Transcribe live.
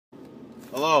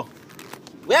Hello?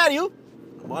 Where are you?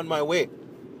 I'm on my way.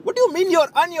 What do you mean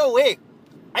you're on your way?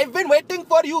 I've been waiting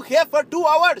for you here for 2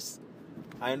 hours.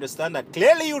 I understand that.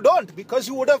 Clearly you don't, because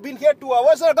you would have been here 2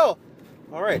 hours ago.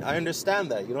 Alright, I understand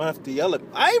that. You don't have to yell at me.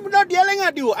 I'm not yelling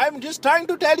at you. I'm just trying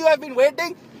to tell you I've been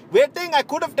waiting. I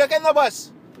could have taken the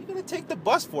bus. What are you going to take the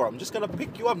bus for? I'm just going to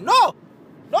pick you up. No!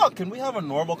 No, can we have a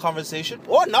normal conversation?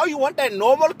 Oh, now you want a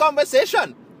normal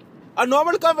conversation. A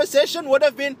normal conversation would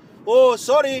have been, oh,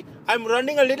 sorry, I'm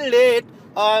running a little late.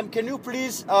 Can you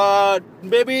please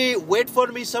maybe wait for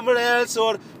me somewhere else,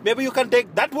 or maybe you can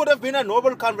take... That would have been a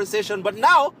normal conversation. But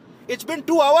now, it's been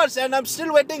 2 hours and I'm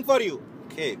still waiting for you.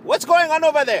 Okay, what's going on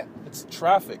over there? It's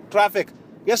traffic. Traffic.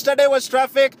 Yesterday was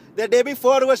traffic. The day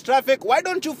before was traffic. Why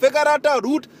don't you figure out a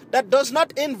route that does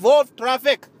not involve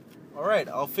traffic? Alright,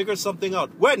 I'll figure something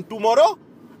out. When? Tomorrow?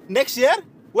 Next year?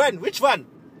 When? Which one?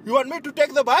 You want me to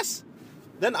take the bus?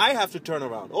 Then I have to turn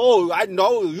around. Oh, I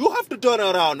know. You have to turn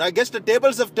around. I guess the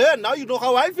tables have turned. Now you know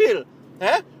how I feel.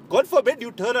 Eh? God forbid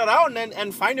you turn around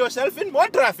and find yourself in more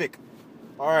traffic.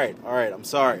 Alright, I'm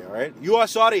sorry, alright? You are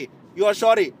sorry. You are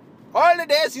sorry. All the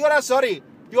days you are sorry.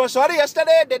 You are sorry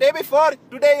yesterday, the day before,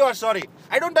 today you are sorry.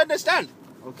 I don't understand.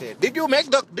 Okay. Did you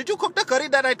cook the curry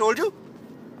that I told you?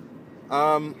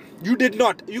 You did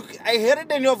not. I hear it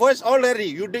in your voice already.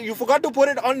 You forgot to put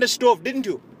it on the stove, didn't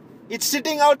you? It's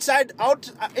sitting out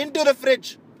into the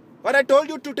fridge. But I told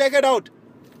you to take it out.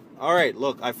 Alright,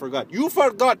 look, I forgot. You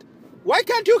forgot. Why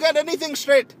can't you get anything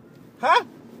straight? Huh?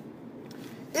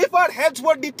 If our heads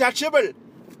were detachable,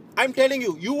 I'm telling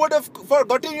you, you would have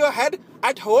forgotten your head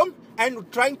at home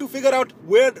and trying to figure out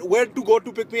where to go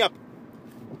to pick me up.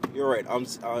 You're right.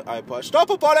 Stop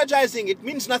apologizing. It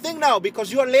means nothing now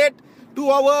because you are late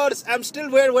 2 hours. I'm still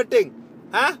waiting.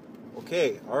 Huh?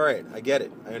 Okay, alright. I get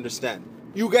it. I understand.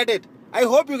 You get it. I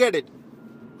hope you get it.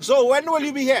 So when will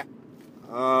you be here?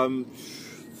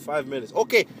 5 minutes.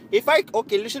 Okay,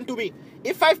 listen to me.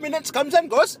 If 5 minutes comes and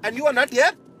goes and you are not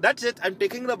here, that's it. I'm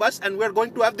taking the bus and we're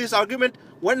going to have this argument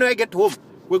when I get home.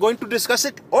 We're going to discuss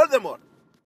it all the more.